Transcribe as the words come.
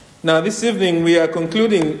Now, this evening we are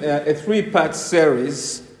concluding a three-part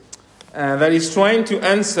series that is trying to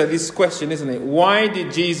answer this question, isn't it? Why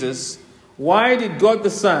did God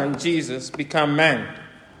the Son, Jesus, become man?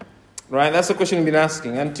 Right? That's the question we've been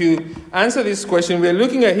asking. And to answer this question, we're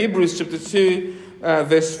looking at Hebrews chapter 2,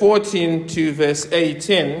 verse 14 to verse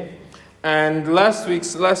 18. And last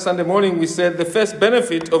Sunday morning, we said the first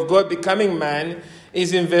benefit of God becoming man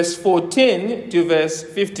is in verse 14 to verse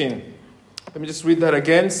 15. Let me just read that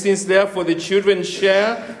again. Since therefore the children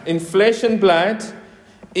share in flesh and blood,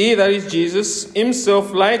 he, that is Jesus,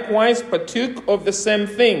 himself likewise partook of the same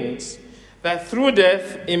things, that through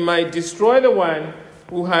death he might destroy the one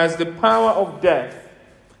who has the power of death,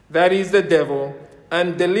 that is the devil,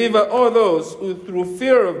 and deliver all those who through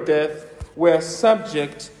fear of death were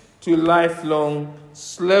subject to lifelong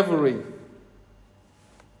slavery.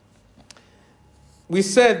 We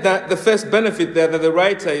said that the first benefit there that the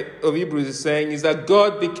writer of Hebrews is saying is that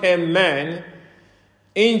God became man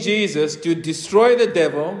in Jesus to destroy the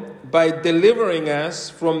devil by delivering us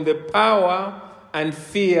from the power and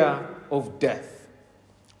fear of death.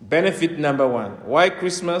 Benefit number one. Why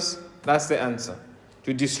Christmas? That's the answer.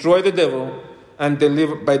 To destroy the devil and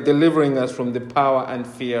by delivering us from the power and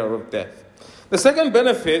fear of death. The second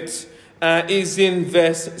benefit is in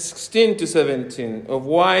verse 16 to 17 of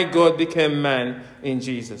why God became man in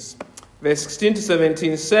Jesus. Verse 16 to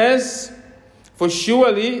 17 says, "For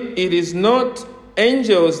surely it is not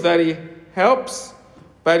angels that he helps,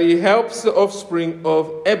 but he helps the offspring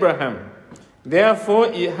of Abraham.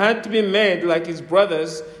 Therefore he had to be made like his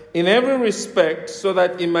brothers in every respect, so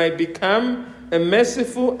that he might become a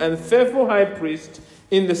merciful and faithful high priest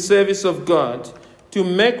in the service of God, to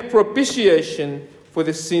make propitiation for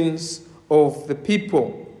the sins of the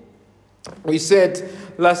people." We said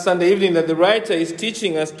last Sunday evening that the writer is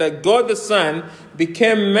teaching us that God the Son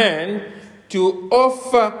became man to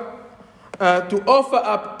offer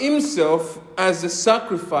up himself as a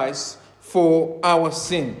sacrifice for our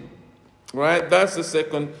sin. Right? That's the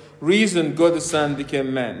second reason God the Son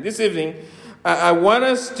became man. This evening, I want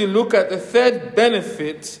us to look at the third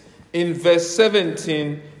benefit in verse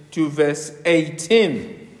 17 to verse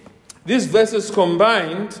 18. These verses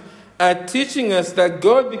combined are teaching us that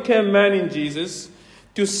God became man in Jesus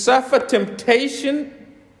to suffer temptation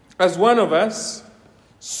as one of us,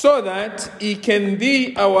 so that he can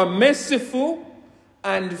be our merciful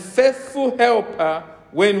and faithful helper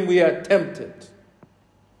when we are tempted.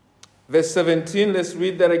 Verse 17, let's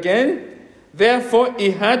read that again. "Therefore he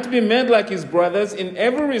had to be made like his brothers in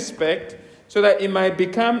every respect, so that he might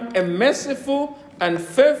become a merciful and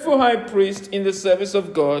faithful high priest in the service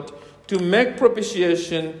of God, to make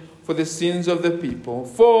propitiation for the sins of the people.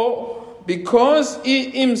 For because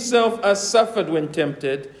he himself has suffered when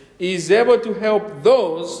tempted, he is able to help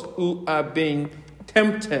those who are being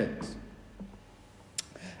tempted."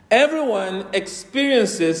 Everyone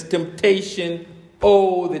experiences temptation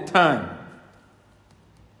all the time,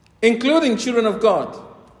 including children of God.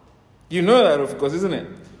 You know that, of course, isn't it?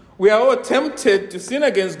 We are all tempted to sin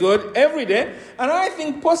against God every day, and I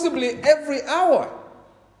think possibly every hour,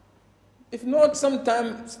 if not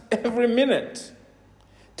sometimes every minute.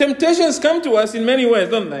 Temptations come to us in many ways,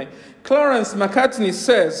 don't they? Clarence McCartney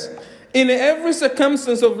says, "In every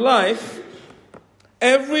circumstance of life,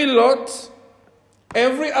 every lot,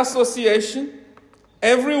 every association,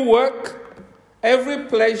 every work, every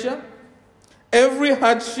pleasure, every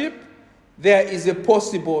hardship, there is a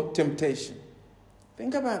possible temptation."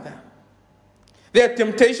 Think about that. There are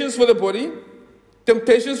temptations for the body,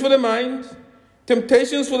 temptations for the mind,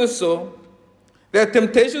 temptations for the soul. There are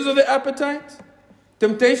temptations of the appetite,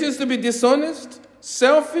 temptations to be dishonest,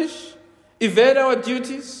 selfish, evade our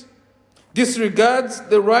duties, disregard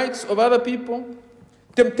the rights of other people,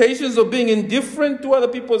 temptations of being indifferent to other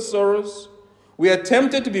people's sorrows. We are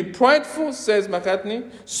tempted to be prideful, says McCartney,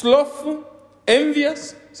 slothful,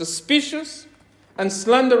 envious, suspicious, and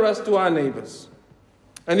slanderous to our neighbors.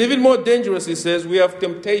 And even more dangerous, he says, we have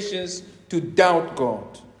temptations to doubt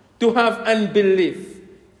God, to have unbelief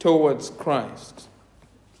towards Christ.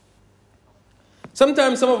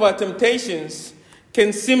 Sometimes some of our temptations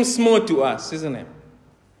can seem small to us, isn't it?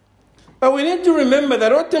 But we need to remember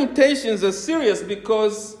that all temptations are serious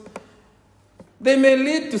because they may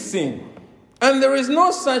lead to sin. And there is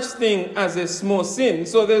no such thing as a small sin,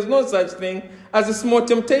 so there's no such thing as a small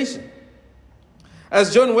temptation.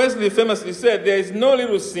 As John Wesley famously said, there is no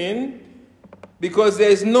little sin because there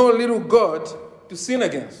is no little God to sin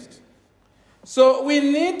against. So we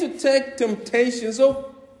need to take temptations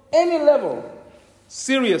of any level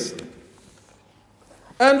seriously.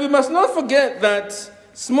 And we must not forget that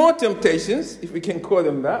small temptations, if we can call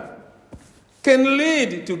them that, can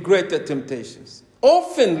lead to greater temptations,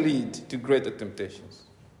 often lead to greater temptations.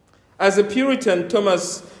 As a Puritan,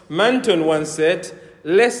 Thomas Manton once said,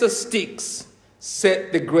 lesser sticks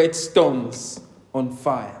set the great stones on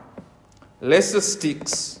fire. Lesser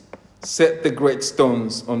sticks set the great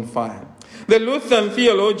stones on fire. The Lutheran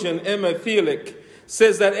theologian Emma Thielek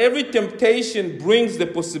says that every temptation brings the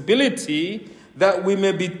possibility that we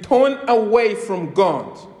may be torn away from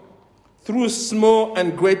God through small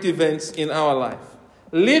and great events in our life,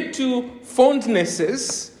 lead to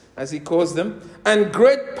fondnesses, as he calls them, and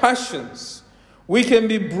great passions. We can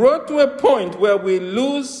be brought to a point where we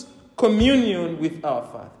lose communion with our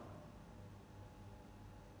Father.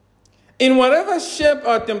 In whatever shape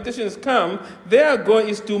our temptations come, their goal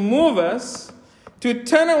is to move us to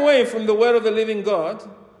turn away from the word of the living God,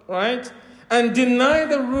 right? And deny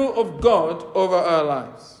the rule of God over our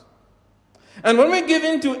lives. And when we give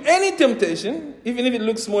in to any temptation, even if it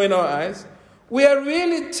looks small in our eyes, we are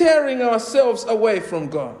really tearing ourselves away from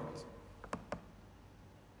God.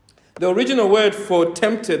 The original word for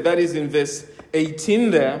tempted, that is in verse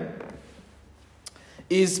 18 there,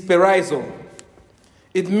 is perizzo.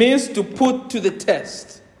 It means to put to the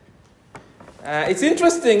test. It's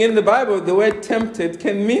interesting, in the Bible, the word tempted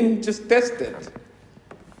can mean just tested,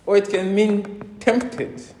 or it can mean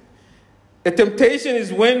tempted. A temptation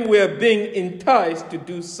is when we are being enticed to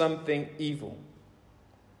do something evil.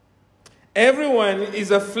 Everyone is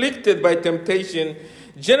afflicted by temptation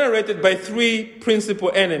generated by three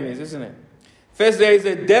principal enemies, isn't it? First, there is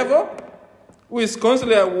a devil who is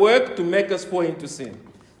constantly at work to make us fall into sin.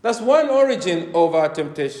 That's one origin of our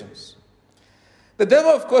temptations. The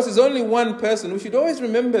devil, of course, is only one person. We should always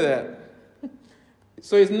remember that.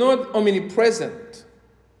 So he's not omnipresent.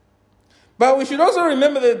 But we should also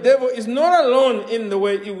remember that the devil is not alone in the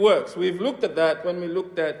way he works. We've looked at that when we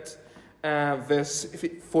looked at verse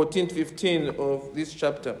 14 to 15 of this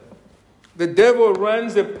chapter. The devil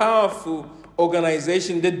runs a powerful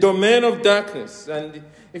organization, the domain of darkness. And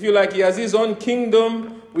if you like, he has his own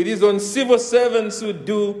kingdom with his own civil servants who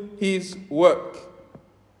do his work.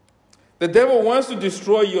 The devil wants to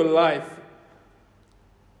destroy your life,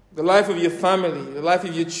 the life of your family, the life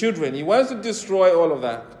of your children. He wants to destroy all of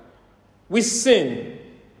that. We sin.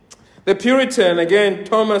 The Puritan, again,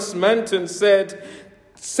 Thomas Manton said,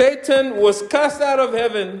 Satan was cast out of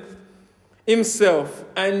heaven himself,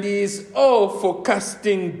 and he is all for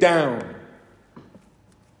casting down.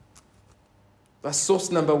 That's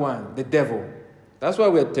source number one, the devil. That's why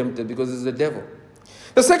we're tempted, because it's the devil.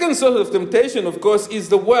 The second source of temptation, of course, is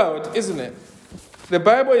the world, isn't it? The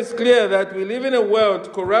Bible is clear that we live in a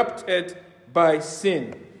world corrupted by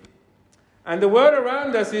sin. And the world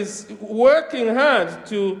around us is working hard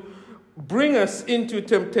to bring us into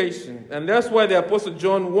temptation. And that's why the Apostle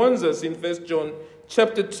John warns us in 1 John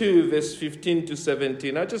chapter 2, verse 15 to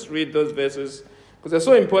 17. I'll just read those verses because they're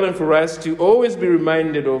so important for us to always be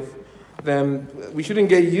reminded of them. We shouldn't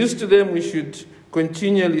get used to them. We should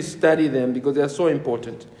continually study them because they are so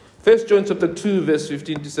important. 1 John chapter 2, verse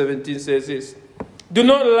 15 to 17 says this: do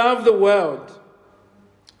not love the world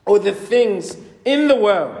or the things in the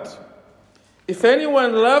world. If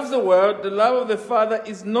anyone loves the world, the love of the Father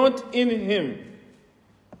is not in him.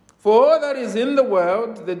 For all that is in the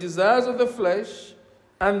world, the desires of the flesh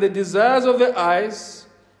and the desires of the eyes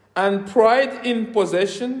and pride in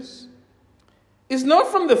possessions, is not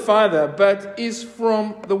from the Father, but is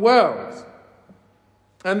from the world.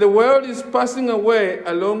 And the world is passing away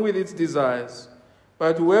along with its desires,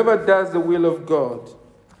 but whoever does the will of God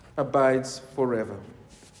abides forever.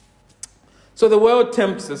 So the world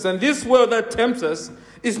tempts us, and this world that tempts us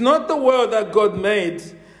is not the world that God made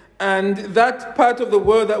and that part of the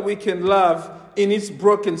world that we can love in its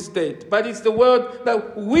broken state, but it's the world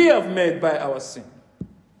that we have made by our sin.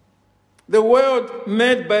 The world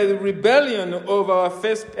made by the rebellion of our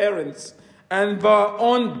first parents and by our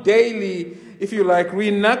own daily, if you like,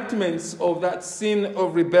 reenactments of that sin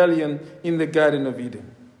of rebellion in the Garden of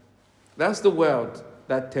Eden. That's the world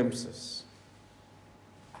that tempts us.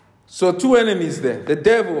 So two enemies there, the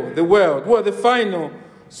devil, the world. Well, the final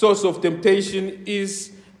source of temptation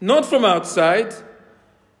is not from outside,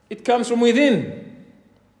 it comes from within.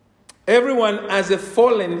 Everyone has a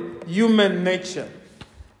fallen human nature.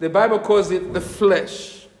 The Bible calls it the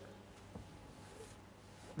flesh.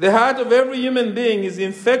 The heart of every human being is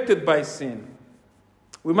infected by sin.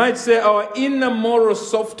 We might say our inner moral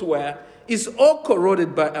software is all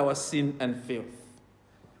corroded by our sin and filth.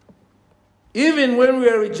 Even when we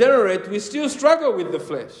are regenerate, we still struggle with the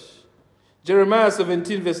flesh. Jeremiah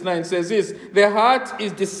 17 verse 9 says this: the heart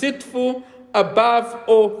is deceitful above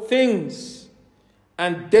all things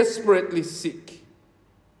and desperately sick.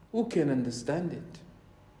 Who can understand it?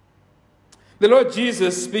 The Lord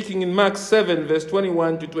Jesus, speaking in Mark 7, verse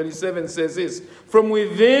 21 to 27, says this: "From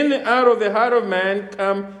within, out of the heart of man,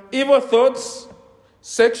 come evil thoughts,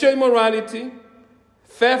 sexual immorality,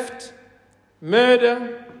 theft,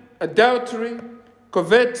 murder, adultery,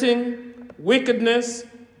 coveting, wickedness,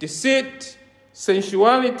 deceit,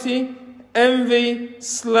 sensuality, envy,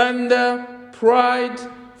 slander, pride,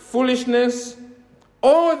 foolishness.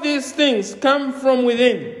 All these things come from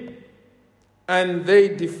within, and they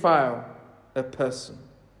defile a person."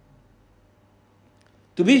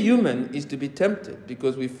 To be human is to be tempted,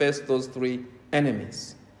 because we face those three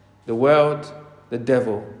enemies: the world, the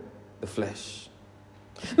devil, the flesh.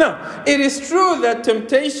 Now, it is true that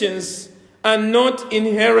temptations are not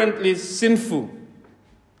inherently sinful.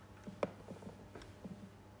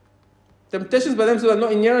 Temptations by themselves are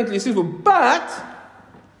not inherently sinful, but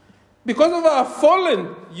because of our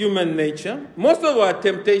fallen human nature, most of our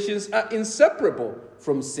temptations are inseparable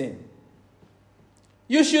from sin.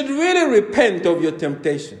 You should really repent of your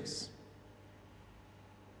temptations.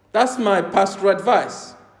 That's my pastoral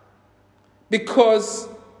advice. Because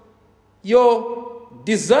your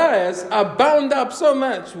desires are bound up so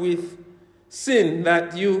much with sin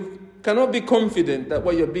that you cannot be confident that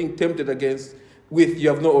what you're being tempted against with, you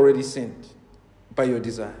have not already sinned by your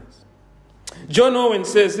desires. John Owen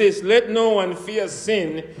says this: "Let no one fear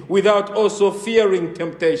sin without also fearing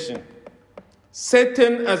temptation.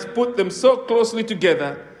 Satan has put them so closely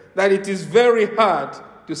together that it is very hard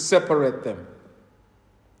to separate them."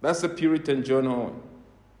 That's the Puritan John Owen.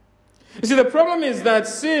 You see, the problem is that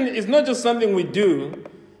sin is not just something we do,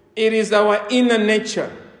 it is our inner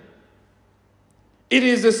nature. It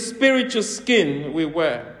is the spiritual skin we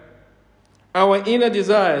wear. Our inner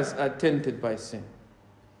desires are tainted by sin.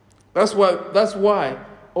 That's why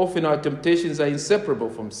often our temptations are inseparable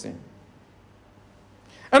from sin.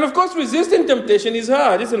 And of course, resisting temptation is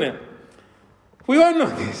hard, isn't it? We all know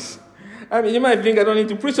this. I mean, you might think I don't need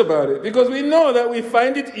to preach about it, because we know that we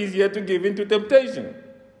find it easier to give in to temptation.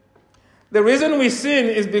 The reason we sin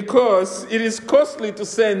is because it is costly to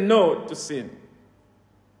say no to sin.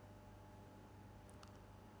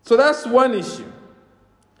 So that's one issue.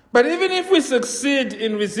 But even if we succeed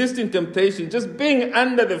in resisting temptation, just being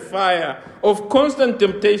under the fire of constant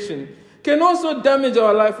temptation can also damage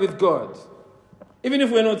our life with God, even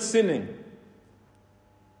if we're not sinning.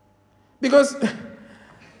 Because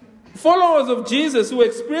followers of Jesus who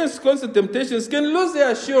experience constant temptations can lose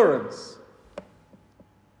their assurance.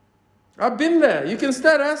 I've been there. You can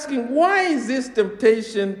start asking, why is this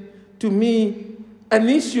temptation to me an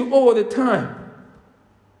issue all the time?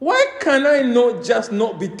 Why can I not just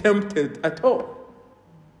not be tempted at all?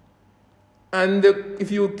 And if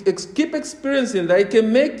you keep experiencing that, it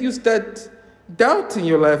can make you start doubting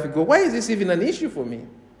your life. You go, why is this even an issue for me?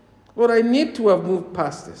 Well, I need to have moved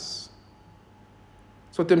past this.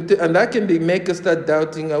 So, and that can make us start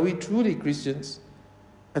doubting, are we truly Christians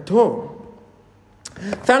at all?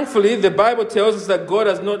 Thankfully, the Bible tells us that God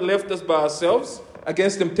has not left us by ourselves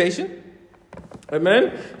against temptation.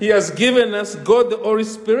 Amen. He has given us God the Holy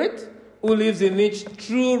Spirit, who lives in each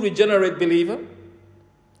true regenerate believer.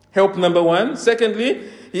 Help number one. Secondly,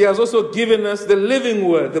 He has also given us the living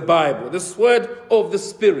word, the Bible, the sword of the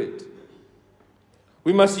Spirit.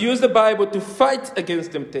 We must use the Bible to fight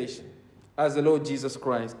against temptation, as the Lord Jesus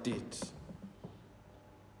Christ did.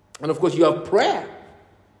 And of course, you have prayer.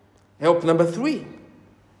 Help number three.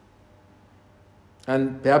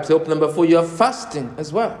 And perhaps help number four, you have fasting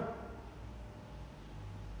as well.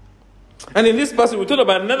 And in this passage, we talk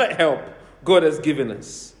about another help God has given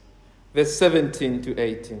us. Verse 17 to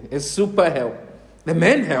 18. A super help. The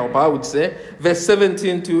main help, I would say. Verse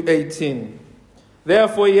 17 to 18.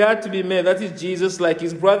 Therefore, He had to be made, that is Jesus, like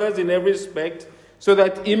His brothers in every respect, so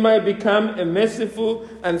that He might become a merciful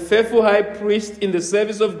and faithful high priest in the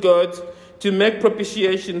service of God, to make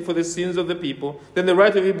propitiation for the sins of the people. Then the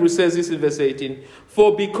writer of Hebrews says this in verse 18.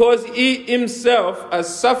 For because He Himself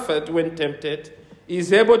has suffered when tempted, He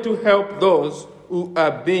is able to help those who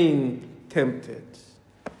are being tempted.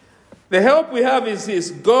 The help we have is this: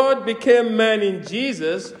 God became man in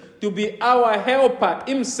Jesus to be our helper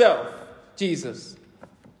Himself. Jesus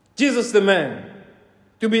the man,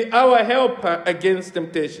 to be our helper against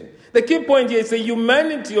temptation. The key point here is the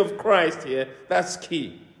humanity of Christ here. That's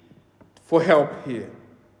key for help here.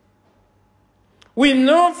 We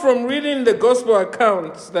know from reading the gospel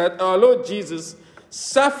accounts that our Lord Jesus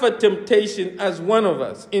suffered temptation as one of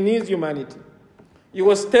us in His humanity. He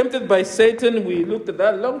was tempted by Satan. We looked at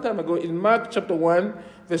that a long time ago in Mark chapter 1,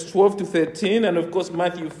 verse 12 to 13, and of course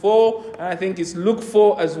Matthew 4, and I think it's Luke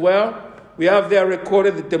 4 as well. We have there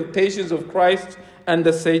recorded the temptations of Christ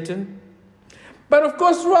under Satan. But of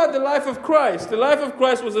course, throughout the life of Christ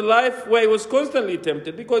was a life where he was constantly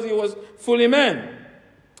tempted because he was fully man.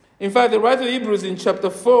 In fact, the writer of Hebrews in chapter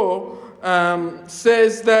 4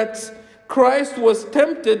 says that Christ was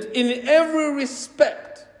tempted in every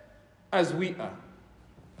respect as we are.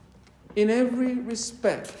 In every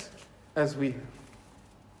respect as we are.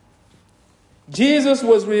 Jesus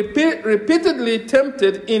was repeatedly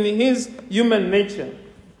tempted in his human nature.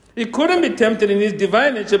 He couldn't be tempted in his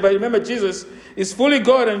divine nature, but remember, Jesus is fully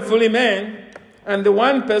God and fully man, and the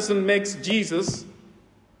one person makes Jesus,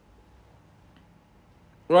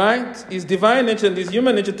 right? His divine nature and his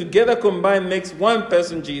human nature together combined makes one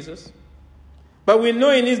person, Jesus. But we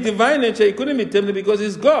know in his divine nature he couldn't be tempted because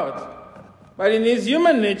he's God. But in his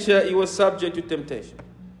human nature he was subject to temptation.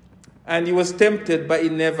 And he was tempted, but he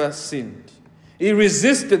never sinned. He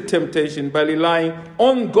resisted temptation by relying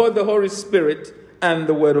on God the Holy Spirit and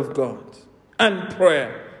the Word of God. And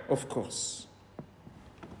prayer, of course.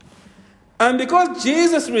 And because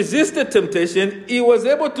Jesus resisted temptation, he was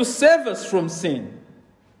able to save us from sin.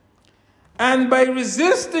 And by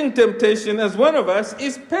resisting temptation as one of us,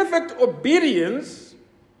 his perfect obedience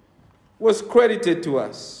was credited to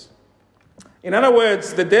us. In other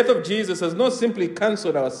words, the death of Jesus has not simply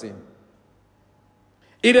cancelled our sin.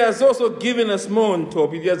 It has also given us more on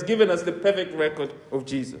top. It has given us the perfect record of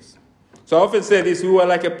Jesus. So I often say this, we were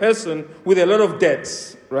like a person with a lot of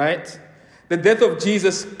debts, right? The death of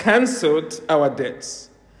Jesus cancelled our debts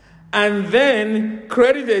and then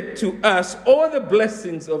credited to us all the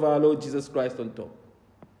blessings of our Lord Jesus Christ on top.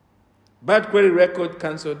 Bad credit record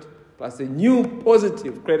cancelled, plus a new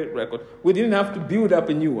positive credit record. We didn't have to build up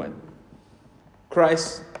a new one.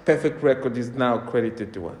 Christ's perfect record is now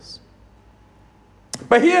credited to us.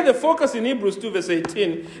 But here the focus in Hebrews 2 verse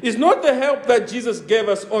 18 is not the help that Jesus gave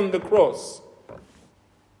us on the cross.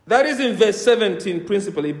 That is in verse 17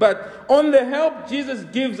 principally, but on the help Jesus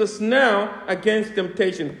gives us now against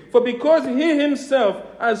temptation. For because he himself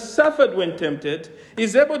has suffered when tempted, he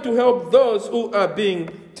is able to help those who are being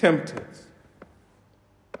tempted.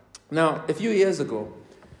 Now, a few years ago,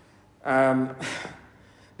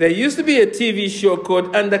 there used to be a TV show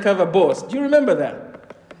called Undercover Boss. Do you remember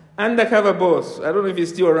that? Undercover Boss. I don't know if he's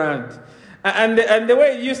still around. And the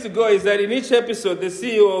way it used to go is that in each episode, the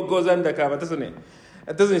CEO goes undercover, doesn't it?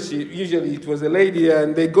 Doesn't she? Usually it was a lady,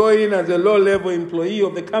 and they go in as a low-level employee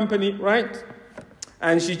of the company, right?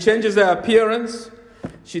 And she changes her appearance.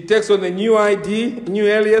 She takes on a new ID, new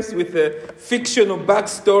alias with a fictional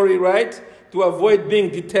backstory, right? To avoid being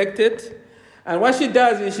detected. And what she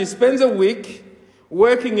does is she spends a week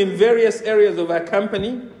working in various areas of her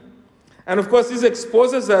company. And of course, this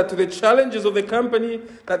exposes her to the challenges of the company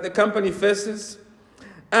that the company faces.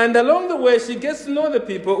 And along the way, she gets to know the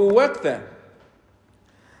people who work there.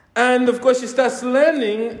 And of course, she starts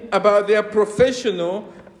learning about their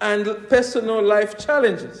professional and personal life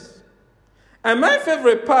challenges. And my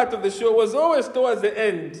favorite part of the show was always towards the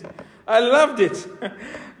end. I loved it.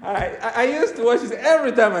 I used to watch it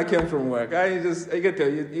every time I came from work. I can tell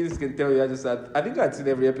you, I think I'd seen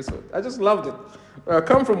every episode. I just loved it. When I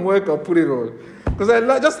come from work, I'll put it on. Because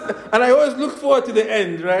I always look forward to the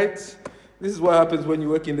end, right? This is what happens when you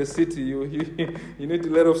work in the city. You need to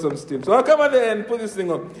let off some steam. So I'll come at the end, put this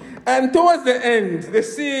thing on. And towards the end, the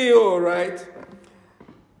CEO, right,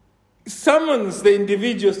 summons the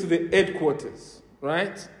individuals to the headquarters,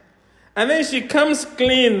 right? And then she comes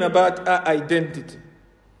clean about her identity.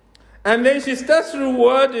 And then she starts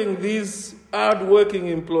rewarding these hard-working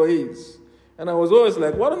employees. And I was always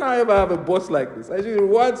like, why don't I ever have a boss like this? She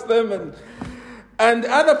rewards them and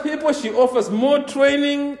other people, she offers more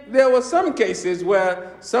training. There were some cases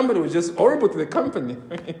where somebody was just horrible to the company.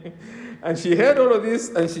 And she heard all of this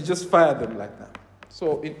and she just fired them like that.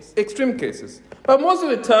 So it's extreme cases. But most of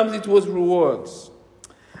the times it was rewards.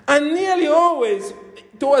 And nearly always,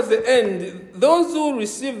 towards the end, those who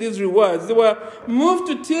received these rewards, they were moved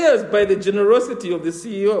to tears by the generosity of the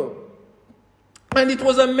CEO. And it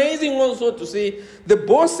was amazing also to see the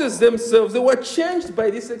bosses themselves, they were changed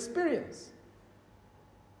by this experience.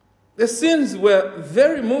 The scenes were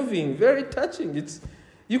very moving, very touching.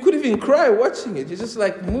 You could even cry watching it. You just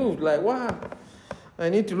moved, wow. I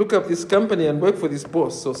need to look up this company and work for this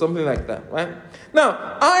boss, or something like that, right?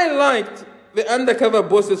 Now, I liked the Undercover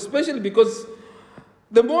Boss, especially because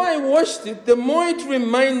the more I watched it, the more it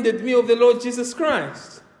reminded me of the Lord Jesus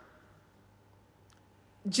Christ.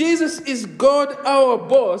 Jesus is God, our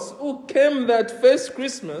boss, who came that first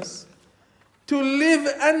Christmas to live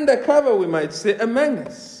undercover, we might say, among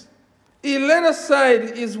us. He laid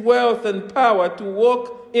aside his wealth and power to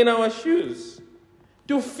walk in our shoes,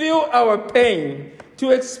 to feel our pain, to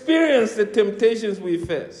experience the temptations we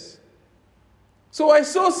face. So I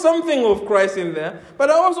saw something of Christ in there, but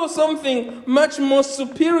I also saw something much more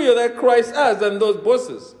superior that Christ has than those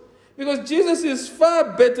bosses. Because Jesus is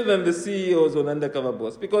far better than the CEOs or undercover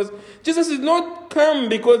boss. Because Jesus did not come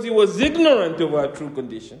because he was ignorant of our true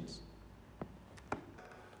conditions.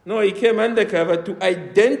 No, he came undercover to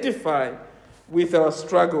identify with our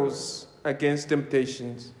struggles against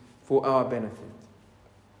temptations for our benefit.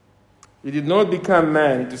 He did not become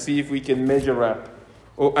man to see if we can measure up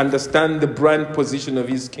or understand the brand position of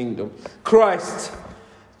his kingdom. Christ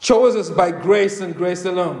chose us by grace and grace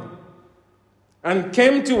alone, and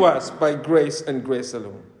came to us by grace and grace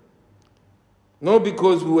alone. Not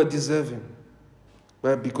because we were deserving,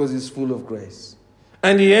 but because he's full of grace.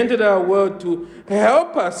 And he entered our world to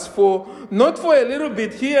help us not for a little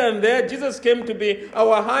bit here and there. Jesus came to be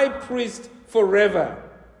our high priest forever,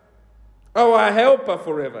 our helper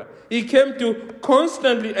forever. He came to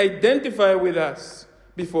constantly identify with us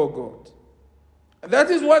before God. That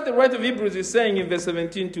is what the writer of Hebrews is saying in verse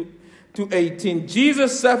 17 to 18.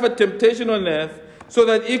 Jesus suffered temptation on earth so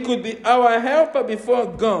that he could be our helper before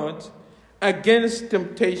God against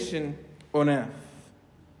temptation on earth.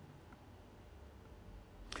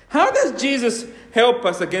 How does Jesus help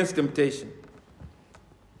us against temptation?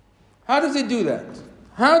 How does he do that?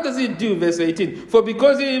 How does he do verse 18? For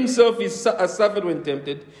because he himself has suffered when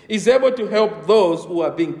tempted, he's able to help those who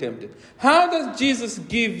are being tempted. How does Jesus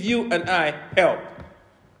give you and I help?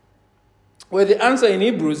 Well, the answer in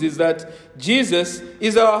Hebrews is that Jesus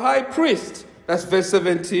is our high priest. That's verse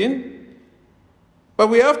 17. But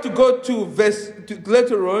we have to go to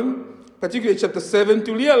later on, particularly chapter 7,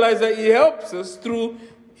 to realize that he helps us through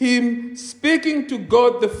him speaking to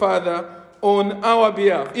God the Father on our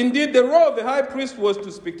behalf. Indeed, the role of the high priest was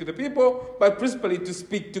to speak to the people, but principally to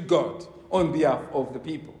speak to God on behalf of the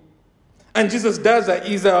people. And Jesus does that.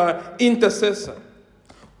 He's our intercessor.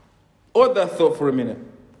 Hold that thought for a minute.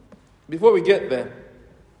 Before we get there,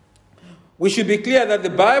 we should be clear that the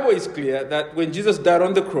Bible is clear that when Jesus died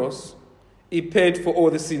on the cross, he paid for all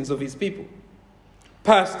the sins of his people.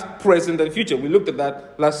 Past, present, and future. We looked at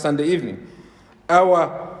that last Sunday evening.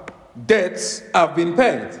 Our debts have been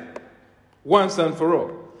paid once and for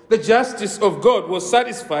all. The justice of God was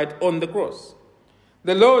satisfied on the cross.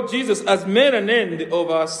 The Lord Jesus has made an end of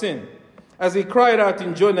our sin. As he cried out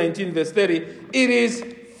in John 19 verse 30, it is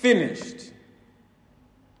finished.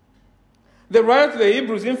 The writer of the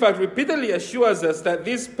Hebrews, in fact, repeatedly assures us that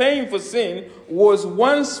this paying for sin was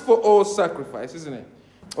once for all sacrifice, isn't it?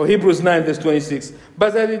 Or Hebrews 9 verse 26.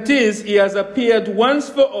 But as it is, he has appeared once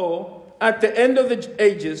for all at the end of the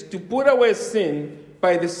ages to put away sin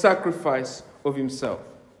by the sacrifice of himself.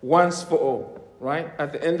 Once for all, right?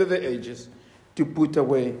 At the end of the ages, to put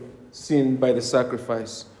away sin by the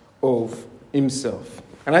sacrifice of himself.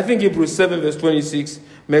 And I think Hebrews 7 verse 26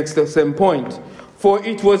 makes the same point. For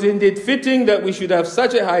it was indeed fitting that we should have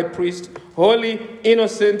such a high priest, holy,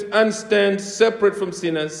 innocent, unstained, separate from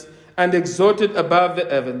sinners, and exalted above the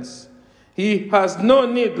heavens. He has no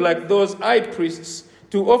need, like those high priests,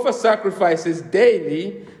 to offer sacrifices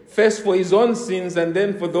daily, first for his own sins and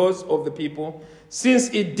then for those of the people, since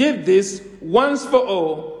he did this once for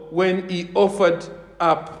all when he offered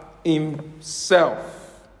up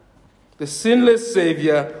himself. The sinless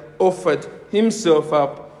Savior offered himself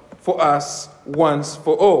up for us once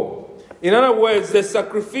for all. In other words, the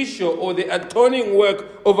sacrificial or the atoning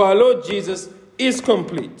work of our Lord Jesus is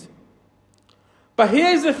complete. But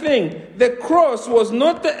here's the thing, the cross was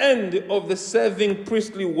not the end of the saving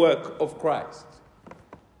priestly work of Christ.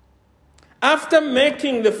 After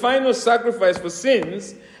making the final sacrifice for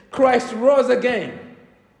sins, Christ rose again.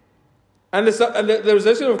 And the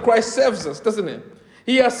resurrection of Christ saves us, doesn't it?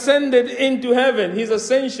 He ascended into heaven. His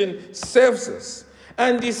ascension saves us.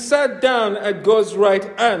 And he sat down at God's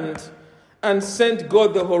right hand and sent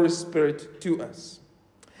God the Holy Spirit to us.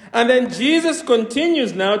 And then Jesus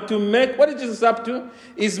continues now to make, what is Jesus up to?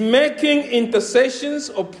 He's making intercessions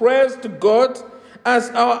or prayers to God as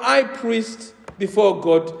our high priest before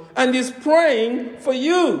God. And he's praying for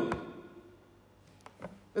you.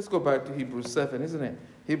 Let's go back to Hebrews 7, isn't it?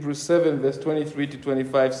 Hebrews 7 verse 23 to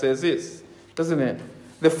 25 says this, doesn't it?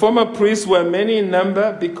 The former priests were many in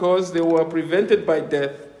number because they were prevented by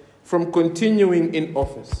death from continuing in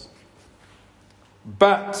office.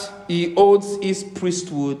 But he holds his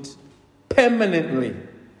priesthood permanently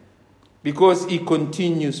because he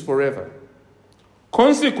continues forever.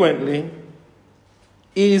 Consequently,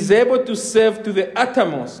 he is able to save to the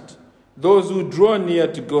uttermost those who draw near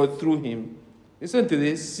to God through him. Listen to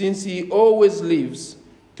this, since he always lives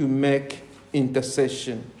to make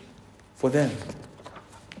intercession for them.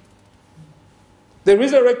 The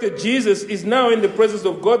resurrected Jesus is now in the presence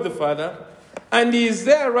of God the Father, and he is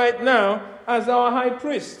there right now as our high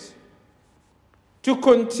priest to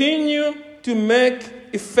continue to make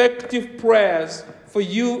effective prayers for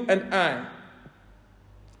you and I.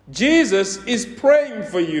 Jesus is praying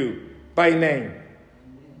for you by name.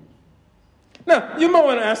 Now, you might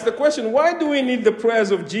want to ask the question, why do we need the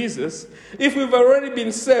prayers of Jesus if we've already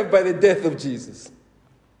been saved by the death of Jesus?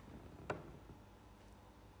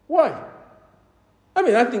 Why? I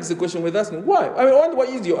think it's a question worth asking. Why? What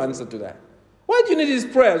is your answer to that? Why do you need his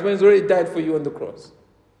prayers when he's already died for you on the cross?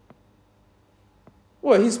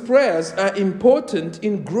 Well, his prayers are important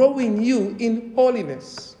in growing you in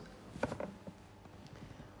holiness.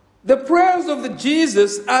 The prayers of the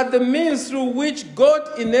Jesus are the means through which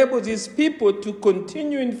God enables his people to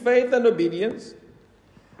continue in faith and obedience,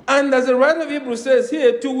 and as the writer of Hebrews says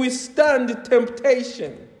here, to withstand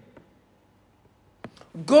temptation.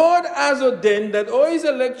 God has ordained that all his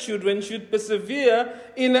elect children should persevere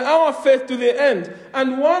in our faith to the end.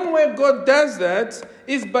 And one way God does that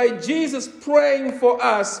is by Jesus praying for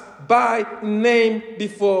us by name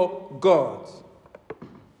before God.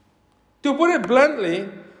 To put it bluntly,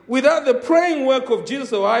 without the praying work of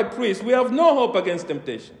Jesus, our high priest, we have no hope against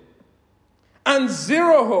temptation and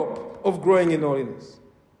zero hope of growing in holiness.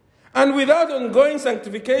 And without ongoing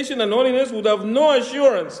sanctification and holiness, we would have no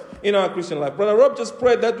assurance in our Christian life. Brother Rob just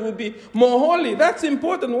prayed that we'll be more holy. That's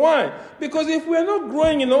important. Why? Because if we're not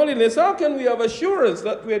growing in holiness, how can we have assurance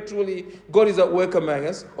that we're truly, God is at work among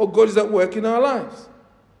us, or God is at work in our lives?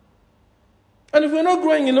 And if we're not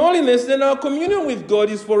growing in holiness, then our communion with God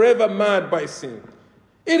is forever marred by sin.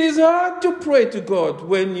 It is hard to pray to God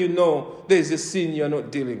when you know there's a sin you're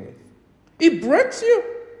not dealing with. It breaks you.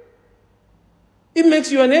 It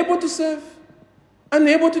makes you unable to serve,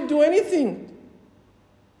 unable to do anything.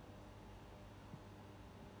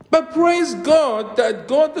 But praise God that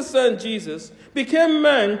God the Son, Jesus, became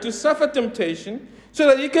man to suffer temptation so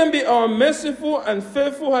that he can be our merciful and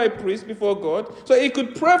faithful high priest before God, so he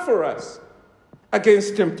could pray for us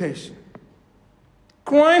against temptation.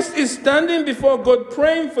 Christ is standing before God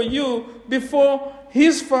praying for you before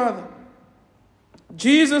his Father.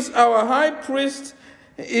 Jesus, our high priest,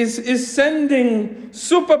 is sending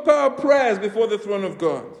superpower prayers before the throne of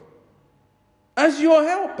God as your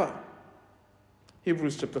helper.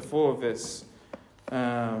 Hebrews chapter 4, verse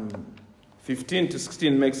 15 to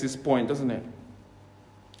 16 makes this point, doesn't it?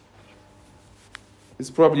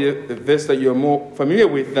 It's probably a verse that you're more familiar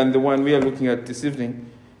with than the one we are looking at this evening.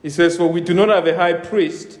 It says, "For we do not have a high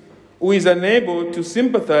priest who is unable to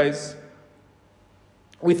sympathize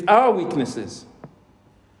with our weaknesses,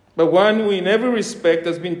 but one who in every respect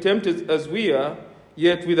has been tempted as we are,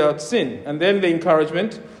 yet without sin." And then the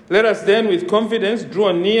encouragement, "Let us then with confidence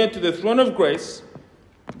draw near to the throne of grace,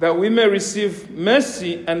 that we may receive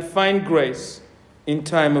mercy and find grace in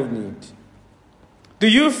time of need." Do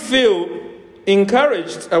you feel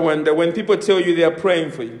encouraged, I wonder, when people tell you they are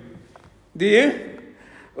praying for you? Do you?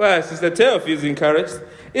 Well, Sister Teo feels encouraged.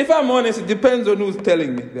 If I'm honest, it depends on who's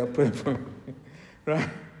telling me they are praying for me. Right?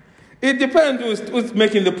 It depends who's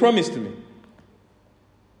making the promise to me.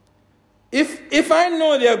 If I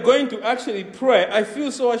know they are going to actually pray, I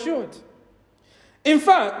feel so assured. In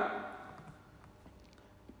fact,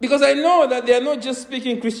 because I know that they are not just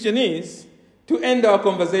speaking Christianese to end our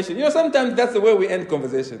conversation. Sometimes that's the way we end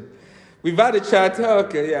conversation. We've had a chat. Oh,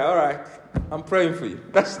 okay, yeah, all right. I'm praying for you.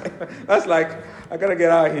 That's like, I got to get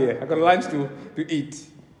out of here. I got lunch to eat.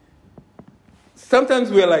 Sometimes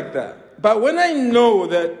we're like that. But when I know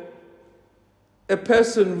that a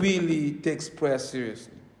person really takes prayer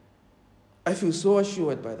seriously, I feel so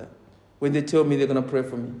assured by that when they tell me they're going to pray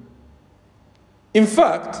for me. In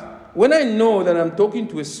fact, when I know that I'm talking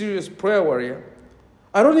to a serious prayer warrior,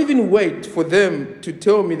 I don't even wait for them to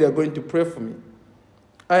tell me they're going to pray for me.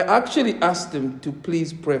 I actually ask them to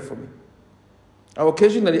please pray for me. I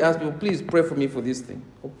occasionally ask people, please pray for me for this thing,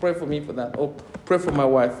 or pray for me for that, or pray for my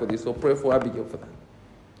wife for this, or pray for Abigail for that.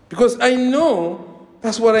 Because I know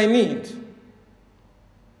that's what I need.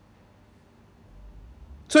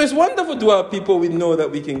 So it's wonderful to have people we know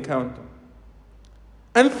that we can count on.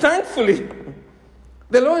 And thankfully,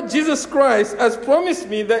 the Lord Jesus Christ has promised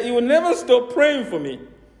me that he will never stop praying for me.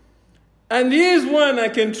 And he is one I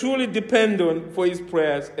can truly depend on for his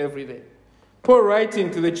prayers every day. Paul,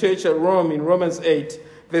 writing to the church at Rome in Romans 8,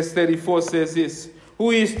 verse 34, says this: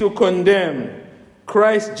 "Who is to condemn?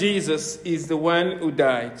 Christ Jesus is the one who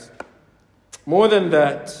died. More than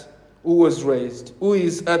that, who was raised, who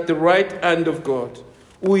is at the right hand of God,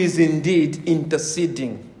 who is indeed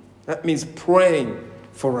interceding." That means praying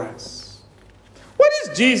for us. What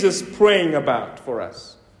is Jesus praying about for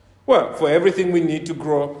us? Well, for everything we need to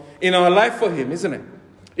grow in our life for him, isn't it?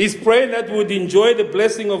 He's praying that we would enjoy the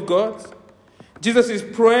blessing of God. Jesus is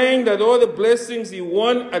praying that all the blessings he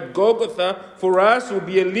won at Golgotha for us will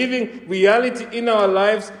be a living reality in our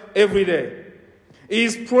lives every day. He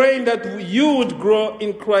is praying that you would grow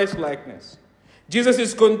in Christ-likeness. Jesus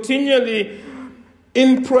is continually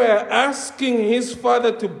in prayer asking his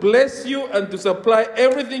Father to bless you and to supply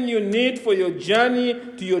everything you need for your journey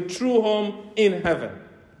to your true home in heaven.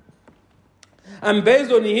 And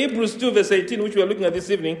based on Hebrews 2 verse 18, which we are looking at this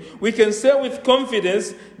evening, we can say with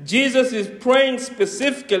confidence, Jesus is praying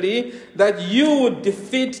specifically that you would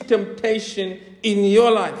defeat temptation in your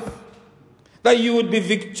life. That you would be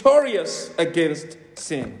victorious against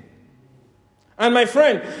sin. And my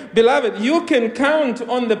friend, beloved, you can count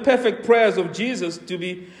on the perfect prayers of Jesus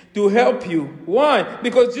to help you. Why?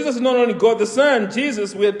 Because Jesus is not only God the Son.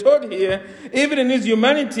 Jesus, we are taught here, even in his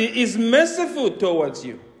humanity, is merciful towards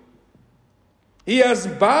you. He has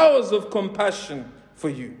bowels of compassion for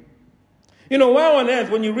you. You know, why on earth,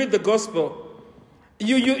 when you read the gospel,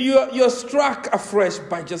 you're struck afresh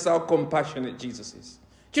by just how compassionate Jesus is.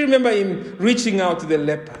 Do you remember him reaching out to the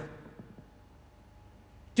leper?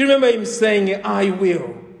 Do you remember him saying, I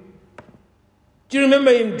will? Do you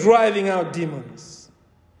remember him driving out demons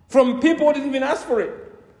from people who didn't even ask for it?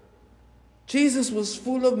 Jesus was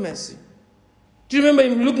full of mercy. Do you remember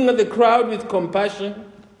him looking at the crowd with compassion?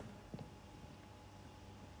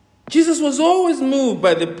 Jesus was always moved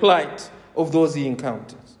by the plight of those he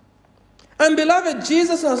encountered. And beloved,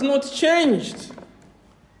 Jesus has not changed.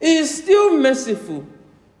 He is still merciful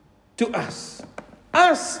to us,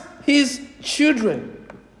 his children.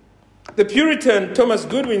 The Puritan Thomas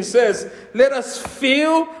Goodwin says, let us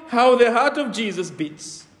feel how the heart of Jesus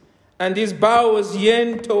beats, and his bowels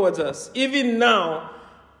yearn towards us, even now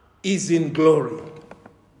is in glory.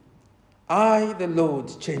 I, the Lord,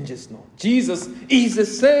 changes not. Jesus is the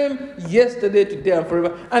same yesterday, today, and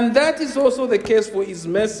forever. And that is also the case for his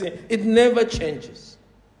mercy. It never changes.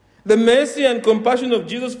 The mercy and compassion of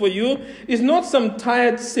Jesus for you is not some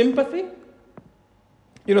tired sympathy.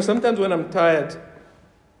 You know, sometimes when I'm tired,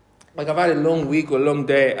 like I've had a long week or a long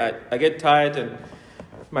day, I get tired and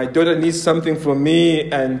my daughter needs something from me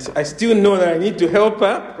and I still know that I need to help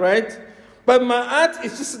her, right? But my heart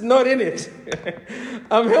is just not in it.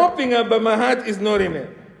 I'm helping her, but my heart is not in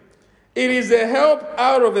it. It is a help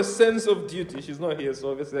out of a sense of duty. She's not here,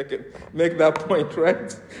 so obviously I can make that point,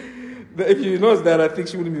 right? If she knows that, I think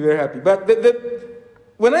she wouldn't be very happy. But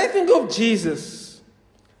when I think of Jesus,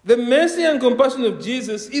 the mercy and compassion of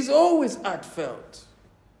Jesus is always heartfelt.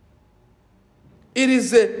 It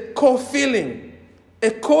is a co-feeling, a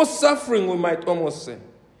co-suffering, we might almost say.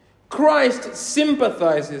 Christ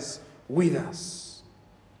sympathizes with us.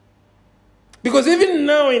 Because even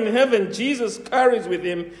now in heaven, Jesus carries with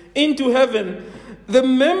him into heaven the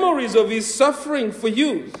memories of his suffering for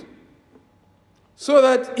you, so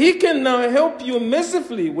that he can now help you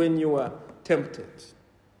mercifully when you are tempted.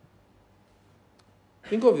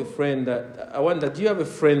 Think of a friend I wonder, do you have a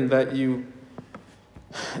friend that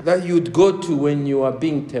you'd go to when you are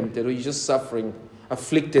being tempted, or you're just suffering,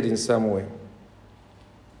 afflicted in some way?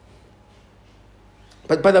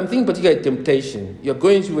 But I'm thinking particularly temptation. You're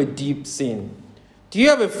going through a deep sin. Do you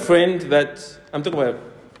have a friend that, I'm talking about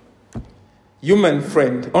human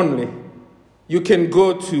friend only, you can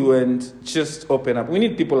go to and just open up? We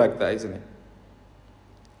need people like that, isn't it?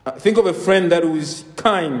 Think of a friend that is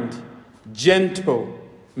kind, gentle,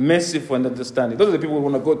 merciful, and understanding. Those are the people we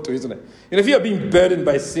want to go to, isn't it? And if you are being burdened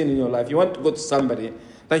by sin in your life, you want to go to somebody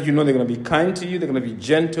that you know they're going to be kind to you, they're going to be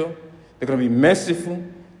gentle, they're going to be merciful,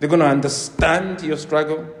 they're going to understand your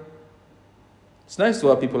struggle. It's nice to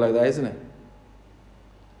have people like that, isn't it?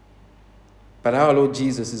 But our Lord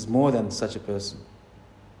Jesus is more than such a person.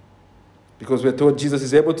 Because we're told Jesus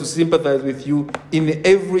is able to sympathize with you in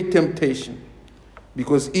every temptation.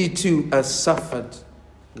 Because he too has suffered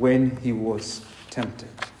when he was tempted.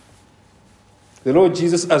 The Lord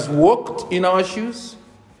Jesus has walked in our shoes.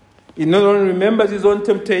 He not only remembers his own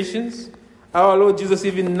temptations, our Lord Jesus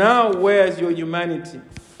even now wears your humanity.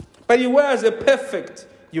 But he wears a perfect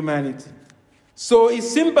humanity. So he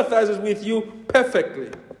sympathizes with you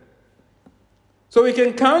perfectly. So we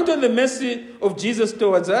can count on the mercy of Jesus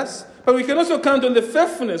towards us, but we can also count on the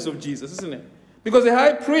faithfulness of Jesus, isn't it? Because the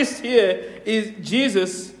high priest here is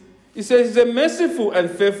Jesus. He says he's a merciful and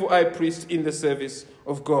faithful high priest in the service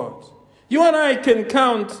of God. You and I can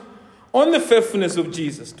count on the faithfulness of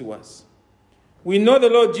Jesus to us. We know the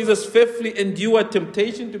Lord Jesus faithfully endured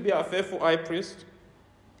temptation to be our faithful high priest.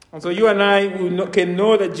 And so you and I can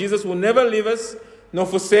know that Jesus will never leave us nor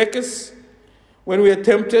forsake us when we are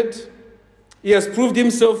tempted. He has proved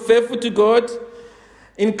himself faithful to God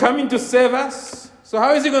in coming to save us. So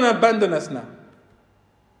how is he going to abandon us now?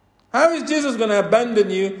 How is Jesus going to abandon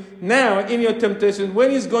you now in your temptation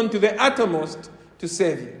when he's gone to the uttermost to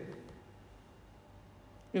save you?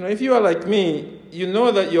 If you are like me, you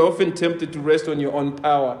know that you're often tempted to rest on your own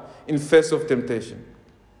power in face of temptation.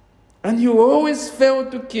 And you always fail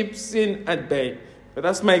to keep sin at bay. But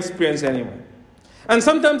that's my experience anyway. And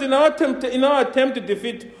sometimes in our attempt to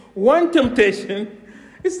defeat one temptation,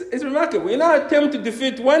 it's remarkable. In our attempt to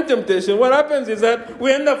defeat one temptation, what happens is that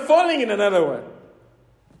we end up falling in another one.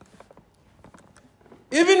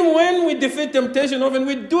 Even when we defeat temptation, often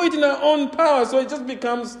we do it in our own power, so it just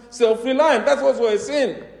becomes self-reliant. That's what we're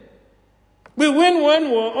saying. We win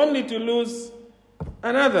one war only to lose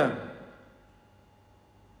another.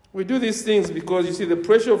 We do these things because, you see, the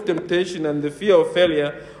pressure of temptation and the fear of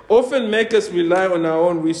failure often make us rely on our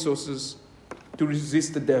own resources to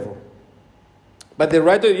resist the devil. But the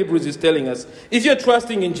writer of Hebrews is telling us, if you're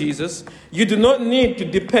trusting in Jesus, you do not need to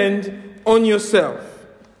depend on yourself.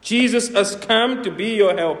 Jesus has come to be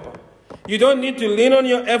your helper. You don't need to lean on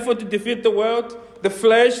your effort to defeat the world, the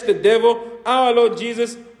flesh, the devil. Our Lord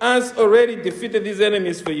Jesus has already defeated these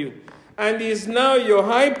enemies for you. And he is now your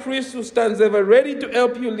high priest who stands ever ready to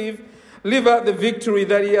help you live out the victory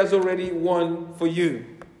that he has already won for you.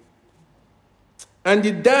 And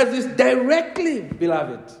he does this directly,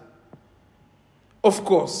 beloved. Of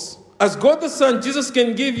course, as God the Son, Jesus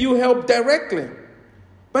can give you help directly.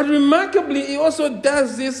 But remarkably, he also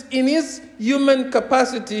does this in his human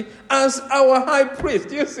capacity as our high priest.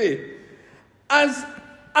 You see, as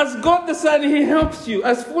God the Son, he helps you.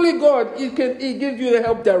 As fully God, he gives you the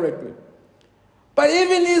help directly. But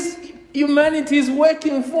even his humanity is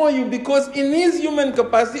working for you, because in his human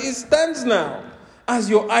capacity, he stands now as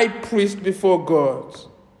your high priest before God.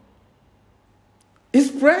 His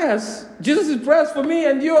prayers, Jesus' prayers for me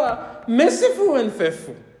and you, are merciful and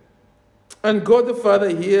faithful. And God the Father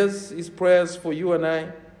hears his prayers for you and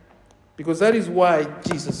I, because that is why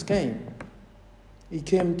Jesus came. He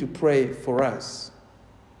came to pray for us.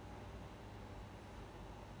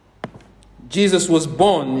 Jesus was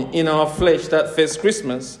born in our flesh that first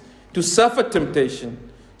Christmas to suffer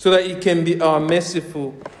temptation so that he can be our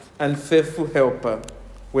merciful and faithful helper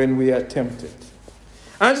when we are tempted.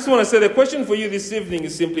 I just want to say the question for you this evening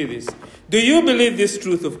is simply this. Do you believe this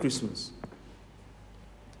truth of Christmas?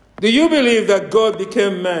 Do you believe that God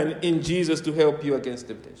became man in Jesus to help you against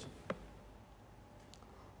temptation?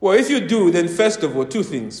 Well, if you do, then first of all, two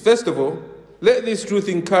things. First of all, let this truth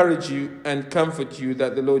encourage you and comfort you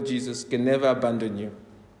that the Lord Jesus can never abandon you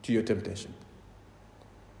to your temptation.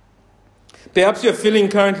 Perhaps you're feeling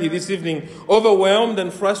currently this evening overwhelmed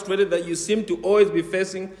and frustrated that you seem to always be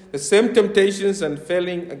facing the same temptations and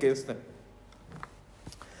failing against them.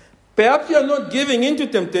 Perhaps you're not giving in to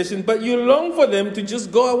temptation, but you long for them to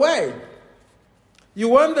just go away. You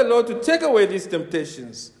want the Lord to take away these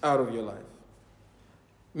temptations out of your life.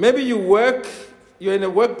 Maybe you're in a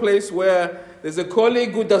workplace where there's a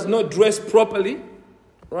colleague who does not dress properly,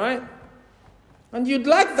 right? And you'd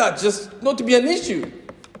like that just not to be an issue.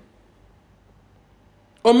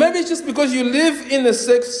 Or maybe it's just because you live in a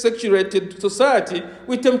sex-saturated society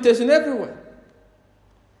with temptation everywhere.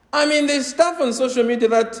 I mean, there's stuff on social media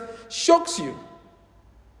that shocks you.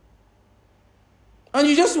 And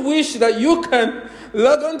you just wish that you can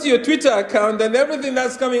log onto your Twitter account and everything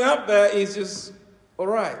that's coming up there is just all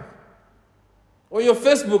right. Or your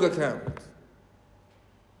Facebook account.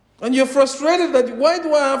 And you're frustrated that why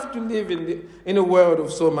do I have to live in a world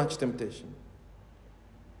of so much temptation?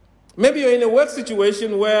 Maybe you're in a work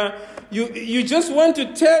situation where you just want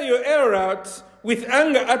to tear your hair out with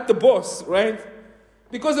anger at the boss, right?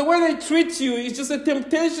 Because the way they treat you is just a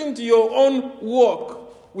temptation to your own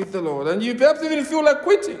walk with the Lord. And you perhaps even feel like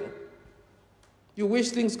quitting. You wish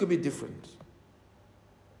things could be different.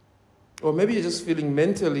 Or maybe you're just feeling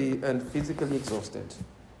mentally and physically exhausted.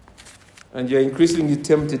 And you're increasingly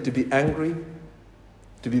tempted to be angry,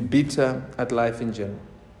 to be bitter at life in general.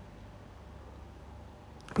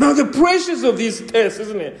 Now, the pressures of these tests,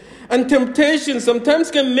 isn't it? And temptation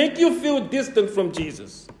sometimes can make you feel distant from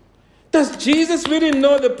Jesus. Does Jesus really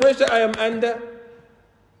know the pressure I am under?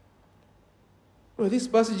 Well, this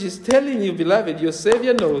passage is telling you, beloved, your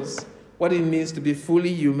Savior knows what it means to be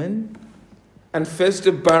fully human and face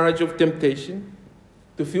the barrage of temptation,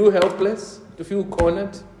 to feel helpless, to feel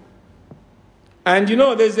cornered. And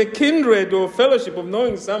there's a kindred or fellowship of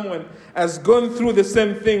knowing someone has gone through the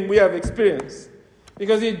same thing we have experienced.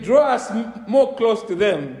 Because it draws us more close to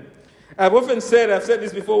them. I've said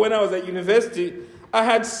this before, when I was at university, I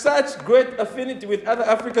had such great affinity with other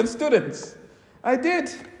African students. I did.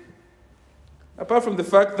 Apart from the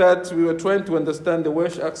fact that we were trying to understand the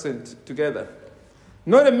Welsh accent together.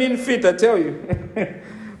 Not a mean feat, I tell you.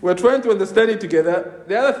 We're trying to understand it together.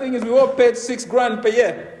 The other thing is we all paid $6,000 per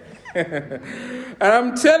year. And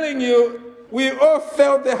I'm telling you, we all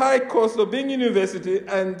felt the high cost of being in university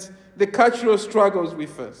and the cultural struggles we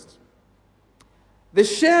faced. The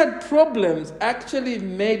shared problems actually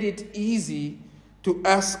made it easy to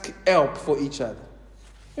ask help for each other.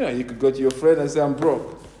 You know, you could go to your friend and say, I'm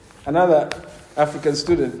broke. Another African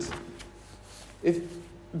student.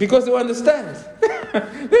 Because they understand.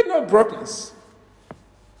 They know brokenness.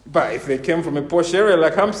 But if they came from a posh area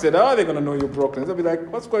like Hampstead, how are they going to know your brokenness? They'll be like,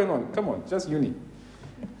 what's going on? Come on, just uni.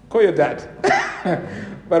 Call your dad.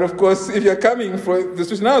 But of course, if you're coming from the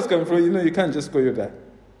situation I was coming from, you can't just call your dad.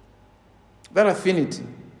 That affinity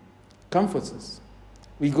comforts us.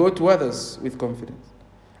 We go to others with confidence.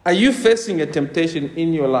 Are you facing a temptation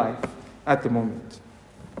in your life at the moment?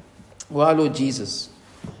 Well, our Lord Jesus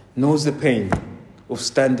knows the pain of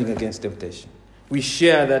standing against temptation. We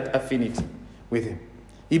share that affinity with him.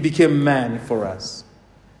 He became man for us.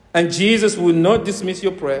 And Jesus will not dismiss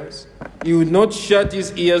your prayers. He will not shut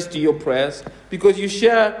his ears to your prayers because you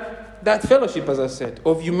share that fellowship, as I said,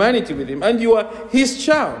 of humanity with him. And you are his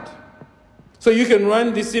child. So you can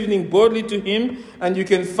run this evening boldly to him and you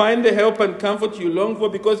can find the help and comfort you long for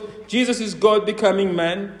because Jesus is God becoming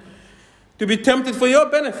man to be tempted for your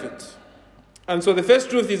benefit. And so the first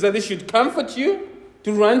truth is that this should comfort you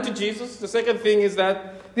to run to Jesus. The second thing is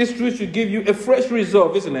that this truth should give you a fresh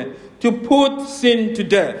resolve, isn't it? To put sin to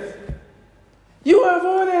death. You have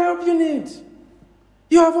all the help you need.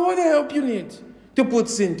 You have all the help you need to put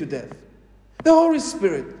sin to death. The Holy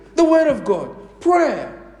Spirit, the Word of God,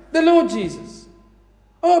 prayer, the Lord Jesus.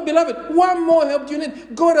 Oh, beloved, one more help you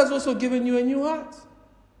need. God has also given you a new heart.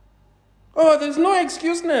 Oh, there's no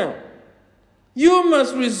excuse now. You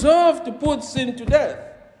must resolve to put sin to death.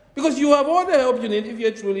 Because you have all the help you need if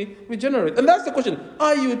you're truly regenerate. And that's the question.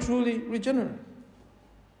 Are you truly regenerate?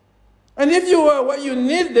 And if you are, what you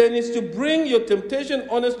need then is to bring your temptation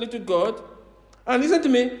honestly to God. And listen to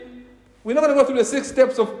me. We're not going to go through the 6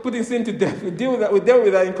 steps of putting sin to death. We dealt with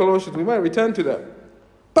that in Colossians. We might return to that.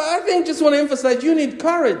 But I think just want to emphasize, you need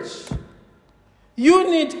courage. You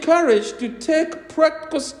need courage to take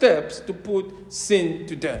practical steps to put sin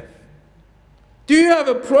to death. Do you have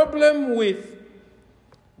a problem with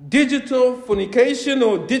digital fornication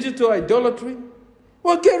or digital idolatry?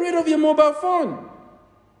 Well, get rid of your mobile phone.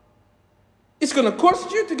 It's going to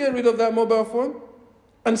cost you to get rid of that mobile phone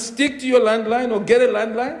and stick to your landline or get a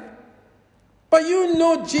landline. But you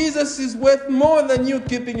know Jesus is worth more than you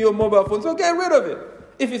keeping your mobile phone, so get rid of it.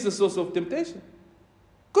 If it's a source of temptation.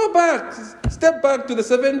 Go back, step back to the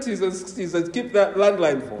 70s and 60s and keep that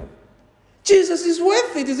landline phone. Jesus is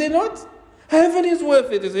worth it, is it not? Heaven is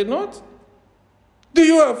worth it, is it not? Do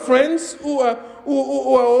you have friends who are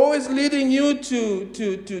always leading you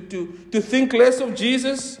to think less of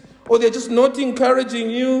Jesus? Or they're just not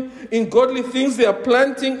encouraging you in godly things? They are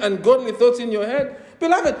planting ungodly thoughts in your head?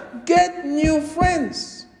 Beloved, get new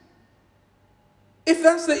friends. If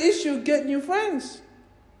that's the issue, get new friends.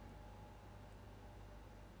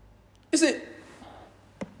 You see,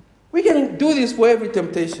 we can do this for every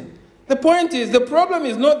temptation. The point is, the problem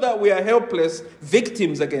is not that we are helpless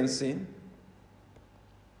victims against sin.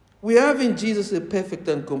 We have in Jesus a perfect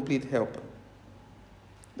and complete helper.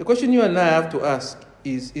 The question you and I have to ask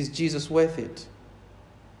is Jesus worth it?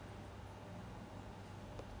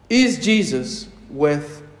 Is Jesus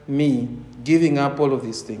worth me giving up all of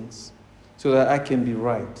these things so that I can be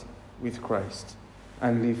right with Christ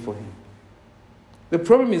and live for him? The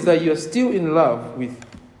problem is that you are still in love with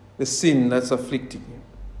the sin that's afflicting you.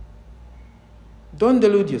 Don't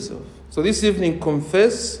delude yourself. So this evening,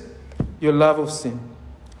 confess your love of sin.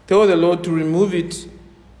 Tell the Lord to remove it,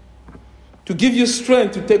 to give you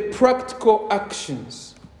strength to take practical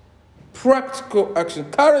actions. Practical action.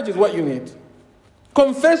 Courage is what you need.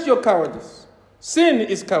 Confess your cowardice. Sin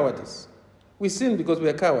is cowardice. We sin because we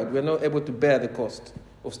are coward. We are not able to bear the cost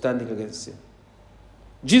of standing against sin.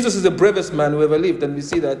 Jesus is the bravest man who ever lived, and we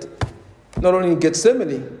see that not only in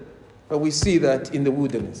Gethsemane, but we see that in the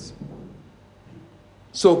wilderness.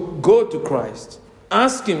 So go to Christ.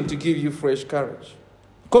 Ask him to give you fresh courage.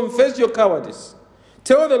 Confess your cowardice.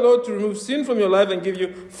 Tell the Lord to remove sin from your life and give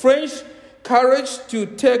you fresh courage to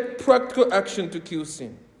take practical action to kill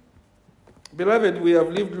sin. Beloved, we have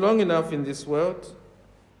lived long enough in this world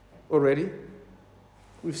already.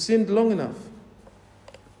 We've sinned long enough.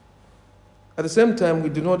 At the same time, we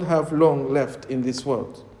do not have long left in this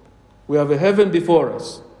world. We have a heaven before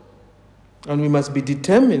us. And we must be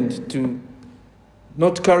determined to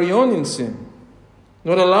not carry on in sin.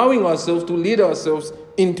 not allowing ourselves to lead ourselves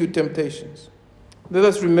into temptations. Let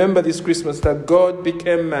us remember this Christmas that God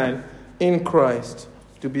became man in Christ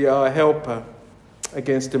to be our helper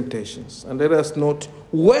against temptations. And let us not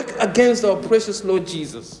work against our precious Lord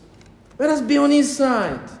Jesus. Let us be on his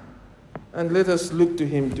side and let us look to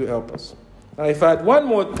him to help us. Now, if I had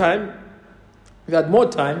more time,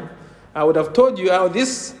 I would have told you how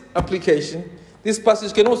this application, this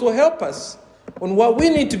passage can also help us on what we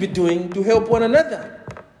need to be doing to help one another.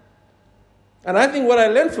 And I think what I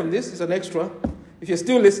learned from this is an extra, if you're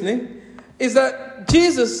still listening, is that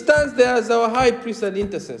Jesus stands there as our high priest and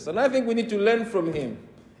intercessor. And I think we need to learn from him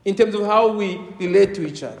in terms of how we relate to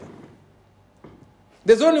each other.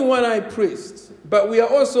 There's only one high priest, but we are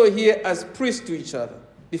also here as priests to each other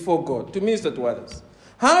before God, to minister to others.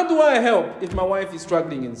 How do I help if my wife is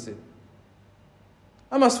struggling in sin?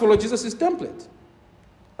 I must follow Jesus' template.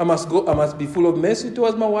 I must be full of mercy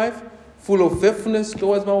towards my wife, full of faithfulness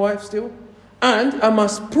towards my wife still, and I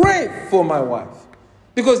must pray for my wife.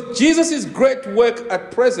 Because Jesus' great work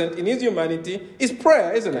at present in his humanity is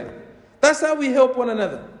prayer, isn't it? That's how we help one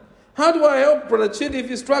another. How do I help Brother Chidi if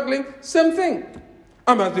he's struggling? Same thing.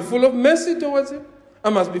 I must be full of mercy towards him. I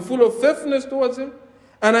must be full of faithfulness towards him.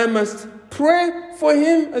 And I must pray for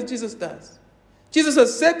him as Jesus does. Jesus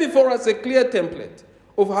has set before us a clear template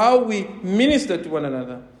of how we minister to one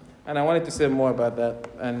another. And I wanted to say more about that.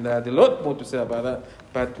 And there's a lot more to say about that.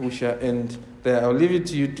 But we shall end there. I'll leave it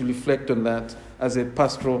to you to reflect on that as a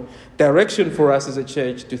pastoral direction for us as a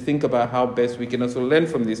church to think about how best we can also learn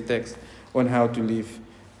from this text on how to live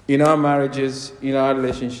in our marriages, in our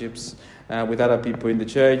relationships with other people in the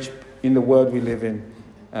church, in the world we live in,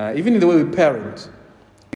 even in the way we parent.